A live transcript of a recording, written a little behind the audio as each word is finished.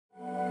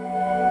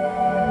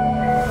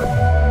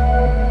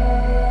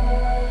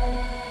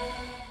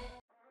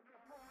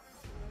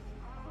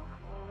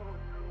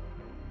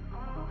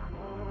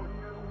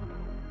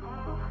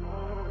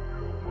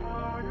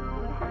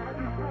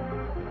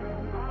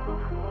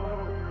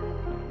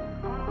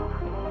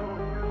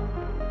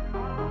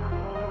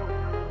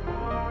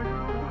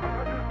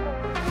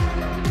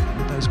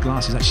those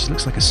glasses, actually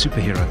looks like a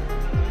superhero.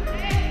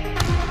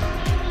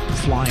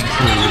 Flying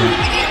through with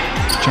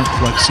that jump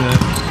float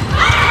serve.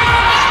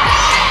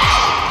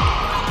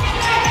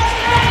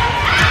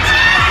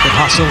 Good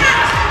hustle.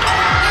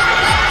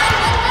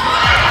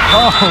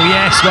 Oh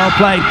yes, well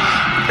played.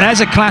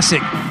 There's a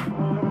classic.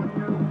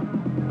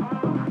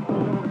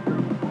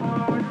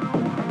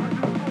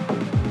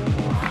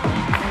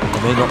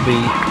 There may not be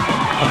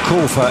a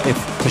call for if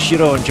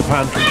Tashiro and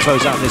Japan can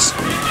close out this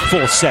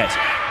fourth set.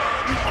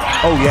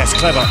 Oh yes,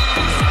 clever.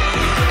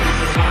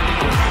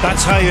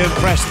 That's how you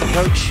impress the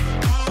coach.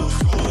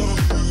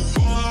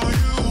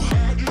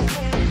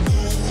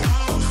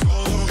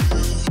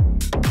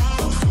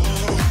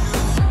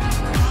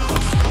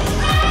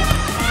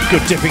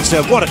 Good dipping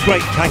serve. What a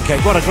great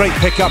pancake. What a great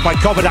pick-up by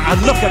Kobita.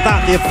 And look at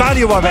that, the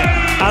value of it.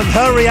 And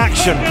her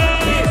reaction.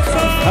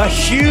 A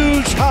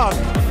huge hug.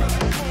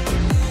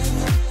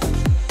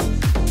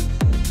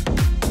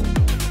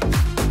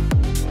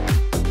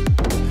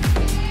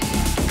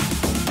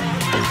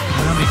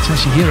 Kanami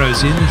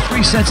Tashiro's in.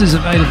 3 setters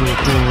available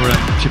for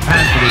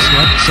Japan for this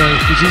one, so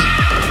which is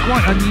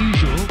quite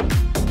unusual.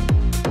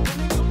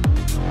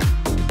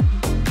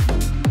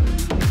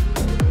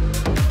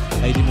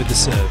 Leading with the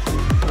serve.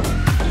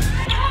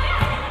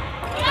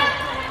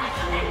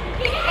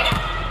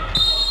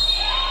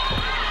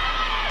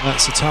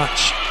 That's a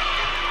touch.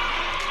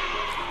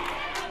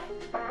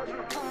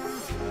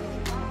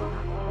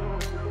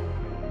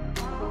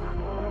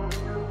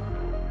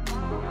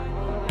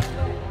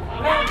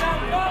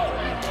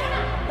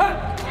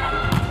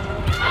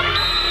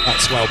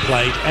 That's well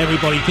played.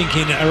 Everybody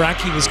thinking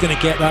Araki was going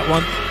to get that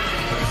one.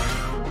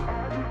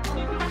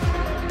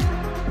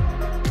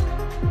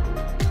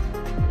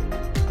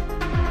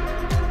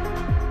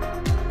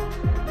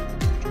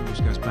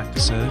 Jules goes back to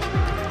serve.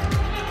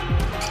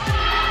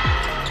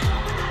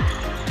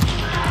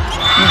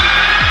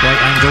 Great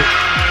angle,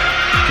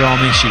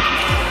 Garmishi.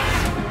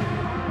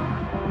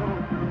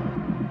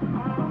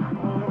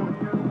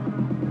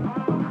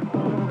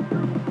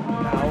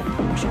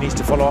 Now she needs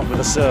to follow up with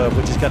a serve,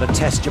 which is going to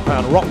test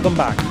Japan, rock them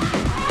back.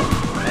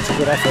 That's a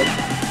good effort.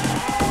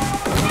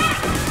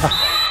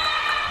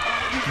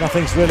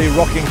 Nothing's really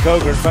rocking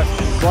Koga, in fact,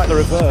 quite the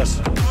reverse.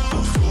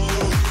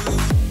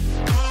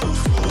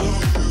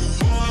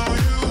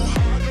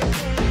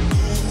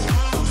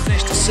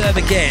 Finished to serve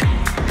again.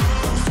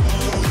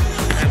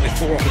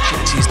 4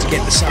 opportunities to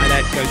get the side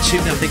out, go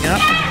 2-0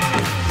 up.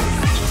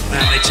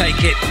 And they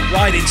take it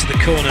right into the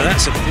corner.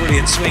 That's a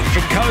brilliant swing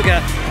from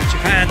Koga.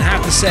 Japan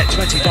have the set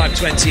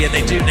 25-20 and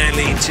they do now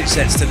lead 2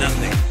 sets to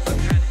nothing.